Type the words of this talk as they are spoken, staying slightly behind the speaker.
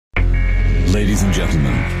Ladies and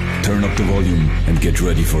gentlemen, turn up the volume and get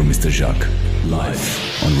ready for Mr. Jacques, live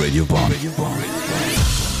on Radio Bond.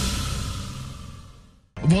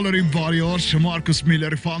 Բոլորին բարի օր, Մարկուս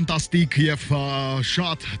Միլլերի ֆանտաստիկ եւ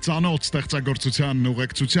շատ ծանոթ ստեղծագործության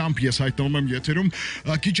ուղեկցությամբ ես հայտնում եմ եթերում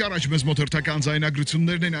քիչ առաջ մեզ մոտ հերթական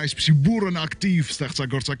ձայնագրություններն են այսպիսի բուրըն ակտիվ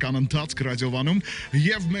ստեղծագործական ընթացք ռադիովանում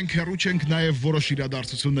եւ մենք հեռու չենք նաեւ որոշ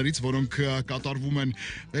իրադարձություններից, որոնք կատարվում են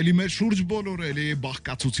էլի մեր շուրջ բոլոր էլի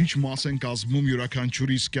բաղկացուցիչ մաս են կազմում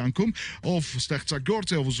յուրաքանչյուրիս կյանքում, ով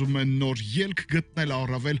ստեղծագործ է, ով ուզում է նոր ելք գտնել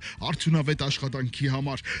առավել արդյունավետ աշխատանքի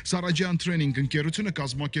համար։ Սարաջյան թրեյնինգ ընկերությունը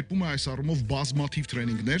կազմակերպում է այս առումով բազմաթիվ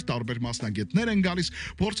թրեյնինգներ, տարբեր մասնագետներ են գալիս,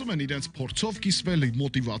 փորձում են իրենց փորձով կիսվել,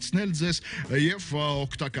 մոտիվացնել ձեզ եւ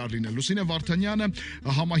օգտակար լինել։ Լուսինե Վարդանյանը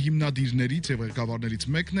համահիմնադիրներից եւ ղեկավարներից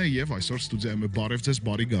մեկն է եւ այսօր ստուդիայում է։ Բարև ձեզ,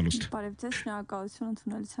 բարի գալուստ։ Բարև ձեզ, շնորհակալություն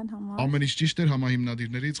ընդունելության համար։ Ամեն ինչ ճիշտ էր,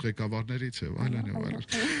 համահիմնադիրներից, ղեկավարներից եւ այլն եւ այլն։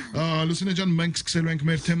 Լուսինե ջան, մենք սկսելու ենք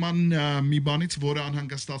մեր թեման մի բանից, որը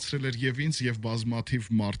անհանգստացրել էր եւ ինձ եւ բազմաթիվ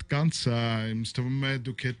մարդկանց։ Ինձ թվում է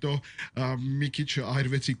դուք հետո մի քիչ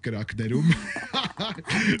այրվեցիկ կրակներում,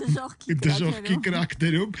 դժոխքի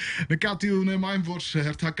կրակներում, նկատի ունեմ այն, որ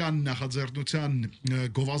հերթական նախաձեռնության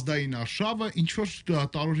գովազդային արշավը ինչ-որ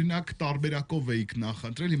տարօրինակ տարբերակով էիք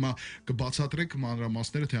նախընտրել, հիմա կբացատրեք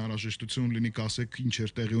մանրամասները, թե անհրաժեշտություն լինի կասեք ինչ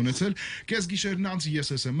էր տեղի ունեցել, կես գիշերն անց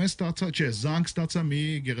ես SMS ստացա, չէ, զանգ ստացա մի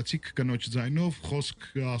գեղեցիկ կնոջ ձայնով, խոսք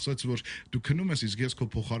ասաց, որ դու քնում ես, իսկ ես քո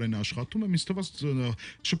փոխարեն աշխատում եմ, ինձ թվաց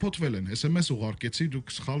շփոթվել են, SMS ուղարկեցի,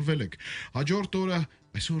 դուք սխալվել եք, հաջորդ օրը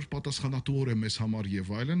այսօր պատասխանատու օր է մեզ համար եւ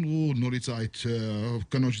այլն ու նորից այդ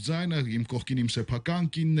կնոջ ձայնը իմ կողքին իմ սեփական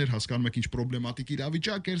կինն էր, հասկանում եք ինչ պրոբլեմատիկ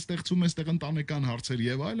իրավիճակ էր, ստեղծում էստեղ ընտանեկան հարցեր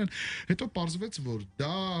եւ այլն, հետո պարզվեց, որ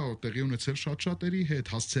դա տեղի ունեցել շատ-շատերի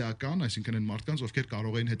հետ հասցեական, այսինքն այն մարդկանց, ովքեր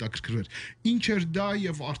կարող էին հետաքրքրվել։ Ինչ էր դա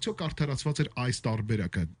եւ արդյոք արդարացված էր այս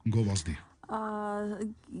տարբերակը գովազդի։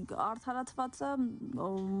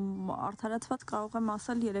 Արդարացված կարող եմ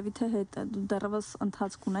ասել երևի թե հետ դեռևս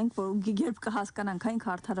ընթացք ունենք, որ երբ կհասկանանք այն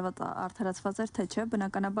արդարացված էր թե չէ,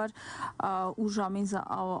 բնականաբար ու ժամին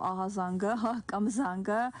ահազանգը կամ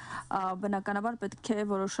զանգը բնականաբար պետք է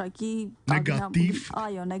որոշակի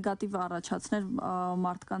նեգատիվ առաջացներ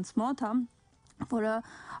մարդկանց մոտ, հա, որը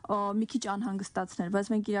մի քիչ անհանգստացներ, բայց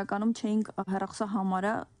մենք իրականում չէինք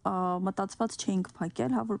հեռախոսահամարը մտածված չէինք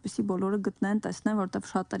փակել, հա, որպեսզի բոլորը գտնեն, տեսնեն, որտեղ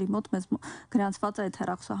շատերի մոտ մեզ գրանցված է այդ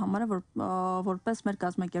հեռախոսահամարը որպես մեր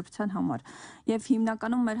կազմակերպության համար։ Եվ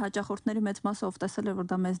հիմնականում մեր հաճախորդների մեծ մասը ով տեսել է, որ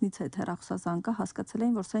դա մեզնից է այդ հեռախոսազանգը, հասկացել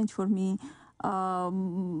էին, որ սա ինչ որ մի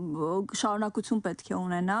շարունակություն պետք է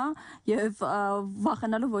ունենա եւ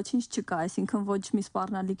վախենալու ոչինչ չկա, այսինքն ոչ մի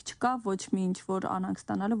սպառնալիք չկա, ոչ մի ինչ որ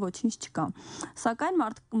անհանգստանալու ոչինչ չկա։ Սակայն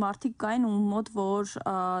մարդիկ կային ում մոտ, որ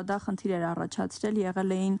դա խնդիր էր առաջացրել,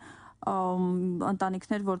 եղել էին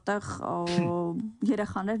ընտանիքներ, որտեղ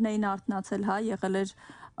երեխաներն էին արթնացել, հա, եղել էր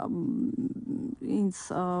ինձ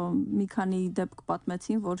մի քանի դեպք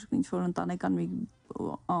պատմեցին, որ ինչ որ ընտանեկան մի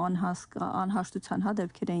անհաշտության հա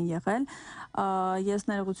դեպքեր էին եղել, ես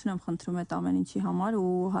ներողություն եմ խնդրում այդ ամեն ինչի համար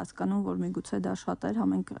ու հասկանում, որ միգուցե դա շատ էր, հա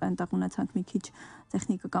մենք այնտեղ ունեցանք մի քիչ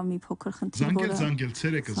տեխնիկական մի փոքր խնդիր, որը զանգել,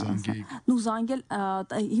 ցերեկը զանգեիք։ Նու զանգել,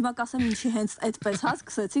 հիմա կասեմ ինչի հենց այդպես հա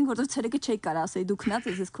սկսեցինք, որովհետև ցերեկը չէի կարող ասեի դու քնած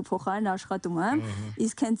ես քո փոխարեն աշխատում եմ,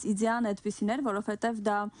 իսկ հենց իդեան այդպեսին էր, որովհետև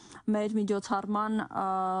դա մեր միջոցառման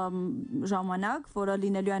ժամանակ, որը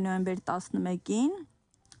լինելու է նոյեմբերի 11-ին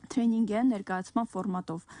թրեյնինգ է ներկայացման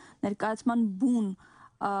ֆորմատով, ներկայացման բուն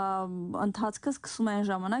ընթացքը սկսում է այն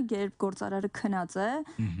ժամանակ, երբ գործարարը քնած է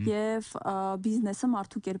եւ բիզնեսը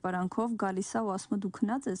մարդու կերպարանքով գալիս է ու ասում է դու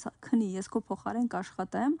քնած ես, քնի, ես քո փոխարեն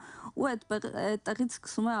կաշխատեմ ու այդտեղից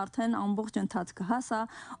սկսում է արդեն ամբողջ ընթացքը, հա, սա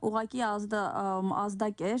ուղղակի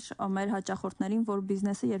ազդակ էր մեր հաճախորդներին, որ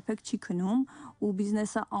բիզնեսը երբեք չի քնում ու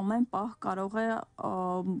բիզնեսը ամեն պահ կարող է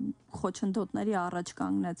խոչընդոտների առաջ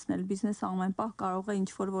կանգնեցնել, բիզնեսը ամեն պահ կարող է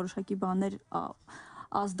ինչ-որ որոշակի բաներ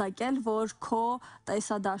ազդակել, որ քո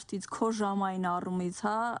տեսադաշտից, քո ժամային առումից,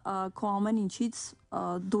 հա, քո ամեն ինչից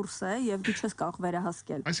դուրս է եւ դու չես կարող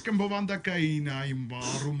վերահասկել։ Այսինքն բովանդակային այն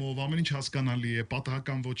առումով ամեն ինչ հասկանալի է,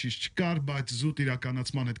 պատահական ոչինչ չկար, բայց զուտ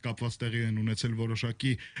իրականացման հետ կապված տեղի են ունեցել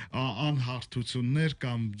որոշակի անհարթություններ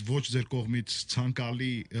կամ ոչ ձեր կողմից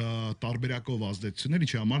ցանկալի տարբերակով ազդեցություններ,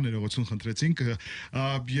 ինչի համար ներողություն խնդրեցինք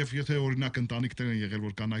եւ եթե օրինակ ընտանիքներ են եղել,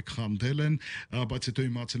 որ կանայք խանդել են, բայց հետո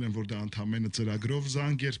իմացել են, որ դա ընդամենը ծրագրով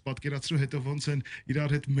զանգեր պատկերացրու, հետո ոնց են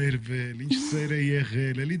իրար հետ մերվել, ինչ սեր է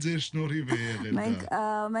եղել, էլի ձեր շնորհիվ է եղել դա։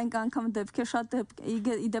 Մենք անգամ դեպքեր շատ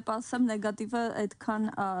իդեպ ասեմ նեգատիվը այդքան,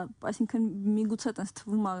 այսինքն միգուցե տես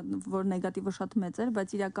թվում է, որ նեգատիվը շատ մեծ էր,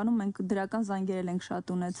 բայց իրականում մենք դրական զանգեր ենք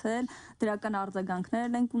շատ ունեցել, դրական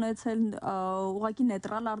արձագանքներ ենք ունեցել, ուղղակի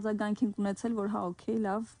նեյտրալ արձագանք ենք ունեցել, որ հա օքեյ,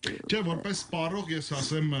 լավ։ Չէ, որպես սպառող ես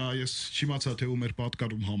ասեմ, ես չիմացա թե ում էր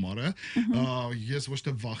պատկանում համարը, ես ոչ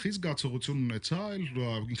թե վախի զգացողություն ունեցա, այլ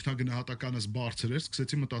ինքնագնահատականս բարձր էր,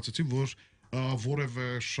 սկսեցի մտածեցի, որ որևէ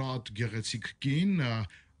շատ գեղեցիկ կին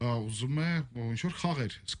ուզում է ինչ-որ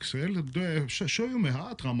խաղեր սկսել, դե շոյում է հա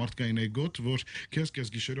տղամարդկային էգոտ, որ քեզ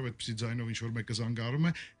գիշերով այդպիսի ձայնով ինչ-որ մեկը զանգարում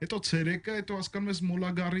է, հետո ցերեկը, հետո հասկանում ես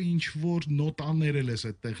մոլագարի ինչ-որ նոտաներ էլ ես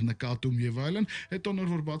այդտեղ նկատում եւ այլն, հետո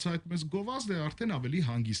նոր որ բացահայտում ես գովազդը, արդեն ավելի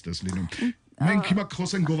հանգիստ ես լինում։ Մենք հիմա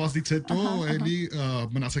խոսենք գովազդից հետո, էլի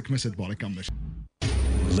մնացեք մեզ հետ բարեկամներ։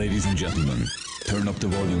 Ladies and gentlemen, turn up the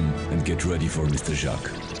volume and get ready for Mr.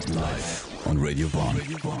 Jacques live on Radio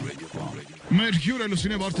 1. Մեր հյուրը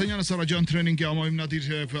Լուսինե Վարդանյանը Սարաջան թրեյնինգի համահիմնադիր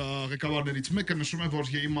ղեկավարներից մեկը նշում է, որ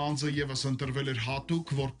Եի մանձը եւս ընտրվել էր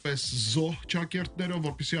հատուկ որպես զոհ ճակերտներով,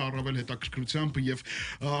 որպեսզի առավել հետաքրքրությամբ եւ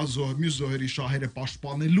մյուս զոհերի շահերը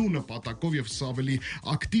պաշտպանելու նպատակով եւ ավելի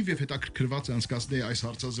ակտիվ եւ հետաքրքրված անցկացնի այս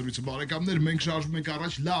հարցազրույցը։ Բարեկամներ, մենք շարժվում ենք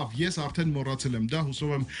առաջ, լավ, ես արդեն մոռացել եմ դա,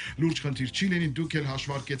 հուսով եմ լուրջ խնդիր չի լինի, դուք էլ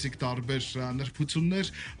հաշվարկեցիք տարբեր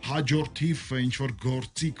նրբություններ, հաջորդիվ ինչ որ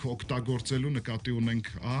գործիք օգտագործելու նկատի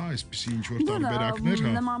ունենք, այսպեսի ինչ որ տարբերակներ,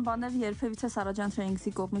 հա։ Նման բաներ երբևիցե Սարաջան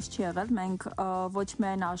թրեյնինգի կողմից չի եղել, մենք ոչ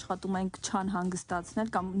միայն աշխատում ենք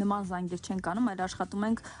չանհանգստացնել կամ նման զանգեր չենք անում, այլ աշխատում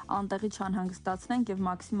ենք անտեղի չանհանգստացնենք եւ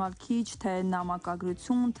մաքսիմալ քիչ թե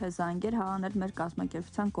նամակագրություն, թե զանգեր հանել մեր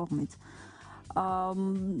կազմակերպության կողմից։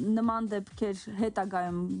 Նման դեպքեր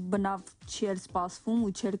հետագայում բնավ չի էլ սպասվում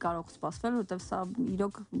ու չէր կարող սպասվել, որովհետև սա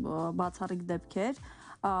իրոք բացառիկ դեպքեր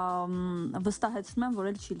վստահեցնում եմ, որ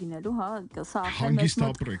էլ չի լինելու, հա, սա արդեն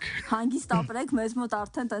հանգիստ ապրեք, մեզ մոտ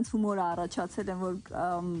արդեն տենց հումոր է առաջացել եմ, որ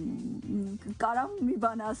կարամ մի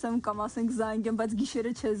բան ասեմ կամ ասենք զանգեմ, բայց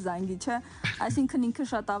գիշերը չես զանգի, չէ, այսինքն ինքը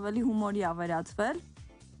շատ ավելի հումորի է վերածվել,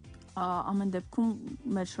 ամեն դեպքում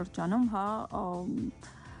մեր շրջանում, հա,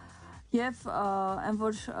 Եվ այն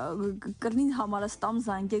որ կրնին համարստամ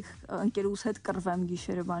զանգեք ընկերուս հետ կռվեմ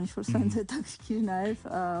գիշերը, բան ինչ-որ սենց հետաքրքիր նաև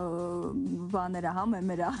բաները համ է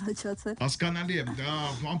մեր առաջացել։ Հասկանալի է, դա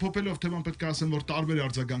ամփոփելով թեման պետք է ասեմ, որ տարբեր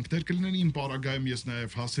արձագանքներ կլինեն, իմ պարագայում ես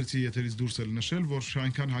նաև հասցրեցի եթերից դուրս էլ նշել, որ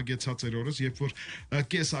այնքան հագեցած էր օրս, երբ որ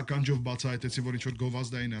կես ականջով բացահայտեցի, որ ինչ-որ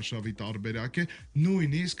գովազդային արշավի տարբերակ է,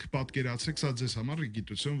 նույնիսկ պատկերացրեք, սա ձեզ համար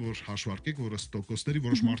գիտություն, որ հաշվարկեք, որ ըստ տոկոսների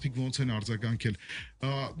որոշ մարդիկ ոնց են արձագանքել,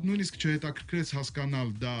 նույնիսկ չհետաքրքրեց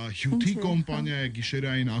հասկանալ դա հյութի կոմպանիա է,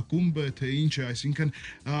 գիշերային ակումբը, թե ինչ է, այսինքն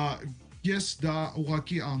ես դա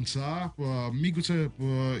ուղղակի անցա, միգուցե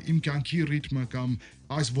իմ կյանքի ռիթմը կամ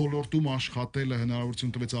այս ոլորտում աշխատելը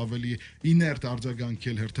հնարավորություն տվեց ավելի իներտ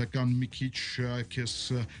արձագանքել հերթական մի քիչ քեզ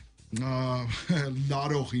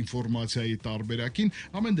լարող ինֆորմացիայի տարբերակին,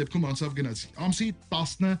 ամեն դեպքում անցավ գնաց։ Ամսի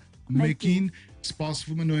 11-ին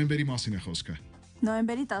սպասվում է նոյեմբերի մասին է խոսքը։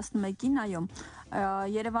 Նոյեմբերի 11-ին, այո,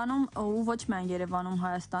 Երևանում ու ոչ միայն Երևանում,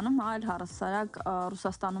 Հայաստանում, այլ առհասարակ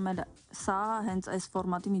Ռուսաստանում էլ սա հենց այս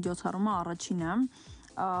ֆորմատի միջոցառումը առաջինն է։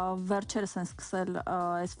 Վերջերս են սկսել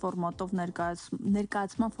այս ֆորմատով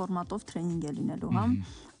ներկայացման ֆորմատով թրեյնինգ է լինելու, հա։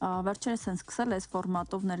 Վերջերս են սկսել այս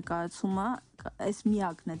ֆորմատով ներկայացումը, այս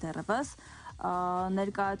միակն է դեռևս,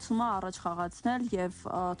 ներկայացումը առաջ խաղացնել եւ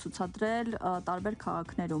ցուցադրել տարբեր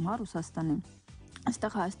քաղաքներում, հա, Ռուսաստանի։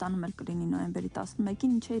 Այստեղ Հայաստանում էլ կլինի նոյեմբերի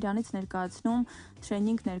 11-ին, ինչը իրանից ներկայացնում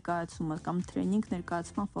թրեյնինգ ներկայացումը կամ թրեյնինգ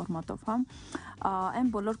ներկայացման ֆորմատով, հա,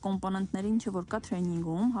 այն բոլոր կոմպոնենտների, ինչը որ կա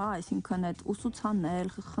թրեյնինգում, հա, այսինքն այդ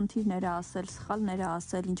ուսուցանել, խնդիրները ասել, սխալները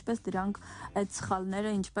ասել, ինչպես դրանք այդ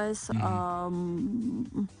սխալները ինչպես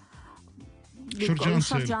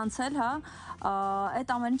շրջանցել, հա,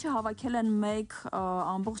 այդ ամեն ինչը հավաքել են մեկ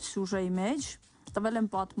ամբողջ սյուժեի մեջ, տվել են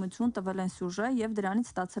պատմություն, տվել են սյուժե եւ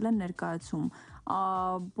դրանից ստացել են ներկայացում։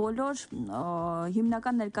 Բոլոր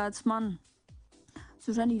հիմնական ներկայացման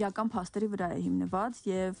սյուժեն իրական փաստերի վրա է հիմնված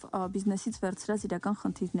եւ բիզնեսից վերցրած իրական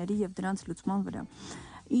խնդիրների եւ դրանց լուծման վրա։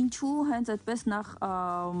 Ինչու հենց այդպես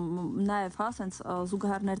նաև հա սենց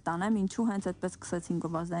զուգահեռներ տանեմ, ինչու հենց այդպես սկսեցին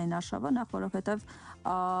գովազդային արշավը, նախ որովհետեւ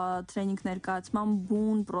թրեյնինգ ներկայացման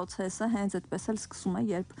բուն process-ը հենց այդպես էլ սկսում է,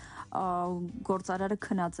 երբ գործարարը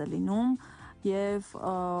քնած է լինում եւ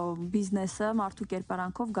բիզնեսը մարդու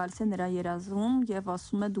կերպարանքով գալիս է նրա երազում եւ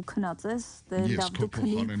ասում է դու քնած ես,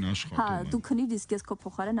 դու քնիր, իսկ ես քո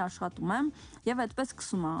փոխարեն աշխատում եմ եւ այդպես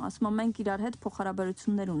սկսում է, ասում է մենք իրար հետ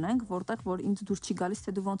փոխհարաբերություններ ունենք, որտեղ որ ինձ դուր չի գալիս,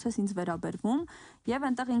 թե դու ոնց ես ինձ վերաբերվում եւ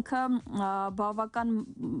այնտեղ ինքը բավական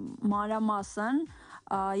մանրամասն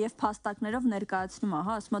եւ փաստակներով ներկայացնում է,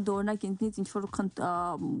 հա, ասում է դու օրինակ ինձնից ինչ որ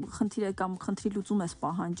խնդիր կամ խնդրի լուծում ես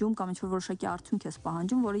պահանջում կամ ինչ որ որոշակի արդյունք ես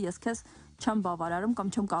պահանջում, որը ես քեզ չեմ բավարարում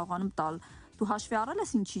կամ չեմ կարողանում տալ։ Դու հաշվի առել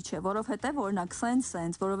ես ինչի՞ չէ, որովհետեւ օրինակ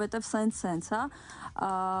sense, որովհետեւ sense, հա,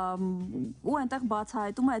 ու այնտեղ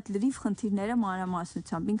բացահայտում է այդ լրիվ խնդիրները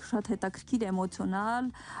մանրամասնությամբ, ինքը շատ հետաքրքիր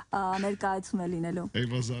էմոցիոնալ ներկայացում է լինելու։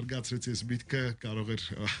 Այո, զարգացրեց ես միտքը, կարող էր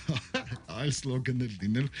այլ սլոգաներ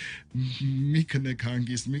լինել, մի քնեք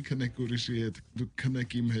հանգիստ, մի քնեք ուրիշի հետ, դուք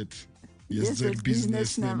քնեք իմ հետ, ես ձեր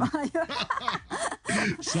բիզնեսն եմ, այո։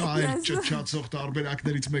 Սա այլ ճճացող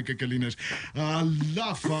տարբերակներից մեկը կլիներ։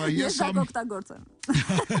 Լավ, ես օգտագործեմ։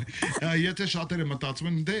 Եթե շատերը մտածում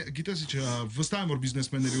են, դե գիտես ինչ, վստահ եմ որ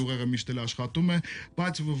բիզնեսմենների ուղեղը միշտ էլ աշխատում է,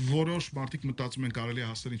 բայց որոշ մարդիկ մտածում են կարելի է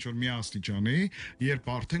հասնել ինչ որ մի աստիճանի,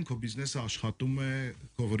 երբ արդեն քո բիզնեսը աշխատում է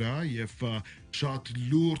քո վրա եւ շատ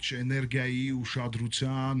լուրջ էներգիայի,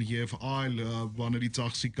 ուշադրության եւ այլ բաների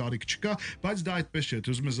ծախսի կարիք չկա, բայց դա այդպես չէ,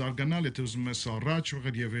 եթե ուզում ես զարգանալ, եթե ուզում ես առաջ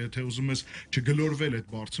ուղղել եւ եթե ուզում ես չգլորվել այդ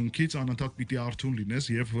բարձունքից, անընդհատ պիտի արթուն լինես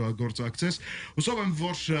եւ գործակցես։ Հուսով եմ,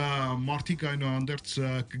 որ մարդիկ այնուհանդերձ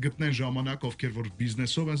կգտնեն ժամանակ, ովքեր որ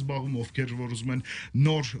բիզնեսով են զբաղվում, ովքեր որ ուզում են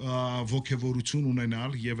նոր ոգևորություն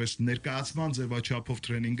ունենալ եւ այս ներկայացման ձևաչափով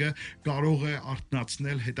թրեյնինգը կարող է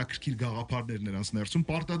արտնացնել հետաքրքիր գաղափարներ նրանց ներսում։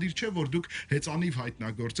 Պարտադիր չէ, որ դուք հեծանիվ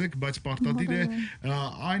հայտնագործեք, բայց պարտադիր է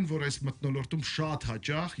այն, որ այս մթնոլորտում շատ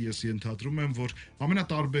հաճախ ես ենթադրում եմ, որ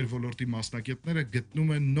ամենատարբեր ոլորտի մասնակիցները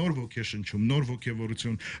գտնում են նոր ոգեշնչում, նոր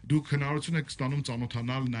ոգևորություն։ Դուք հնարավորություն եք ստանում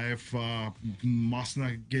ծանոթանալ նաև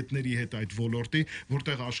մասնագետների հետ այդ ոլորտի,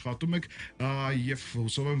 որտեղ աշխատում եք եւ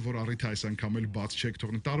հուսով եմ, որ առիթ այս անգամ էլ բաց չեք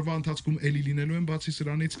թողնել։ Տարվա ընթացքում էլի լինելու են բացի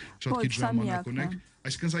սրանից, շատ քիչ ժամանակ ունեք։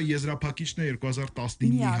 Այսինքն սա եզրափակիչն է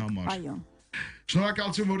 2019-ի համար։ Այո։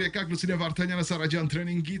 Շնորհակալություն, որ եկաք Լուսինե Վարդանյանը Սարաջան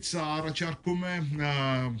թրեյնինգից առաջարկում է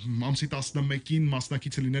ամսի 11-ին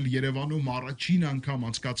մասնակիցը լինել Երևանում առաջին անգամ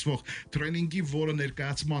անցկացվող թրեյնինգի, որը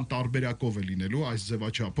ներկայացման տարբերակով է լինելու այս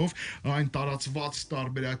ձևաչափով, այն տարածված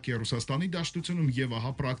տարբերակ է Ռուսաստանի Դաշնությունում եւ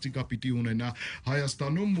ահա պրակտիկա պիտի ունենա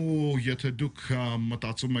Հայաստանում ու եթե դուք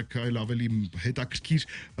մտածում եք այլ ավելի հետաքրքիր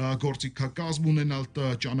գործիքակազմ ունենալ,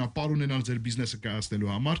 ճանապարհ ունենալ ձեր բիզնեսը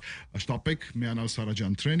կայացնելու համար, շտապեք միանալ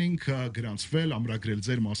Սարաջան թրեյնինգ, գրանցվել, ամրագրել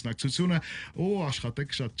ձեր մասնակցությունը ու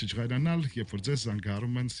աշխատեք շատ ճճղայրանալ, երբ որ ձեզ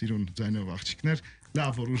զանգարում են սիրուն ձայնով աղջիկներ,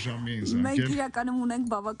 լավ որ ուժամի են զանգել։ Մենք իրականում ունենք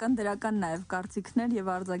բավական դրական նաև կարծիքներ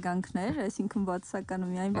եւ արձագանքներ, այսինքն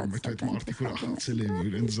բացասականում միայն բացասական։ Այդ մարդիկ որ հացել են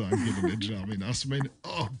իրեն զանգել են այդ ժամին, ասում են,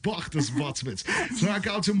 բախտս բացվեց։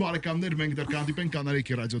 Շնորհակալություն բարեկամներ, մենք դեռ կհանդիպենք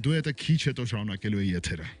Կանարեքի ռադիո դուետը քիչ հետո շարունակելու է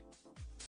եթերը։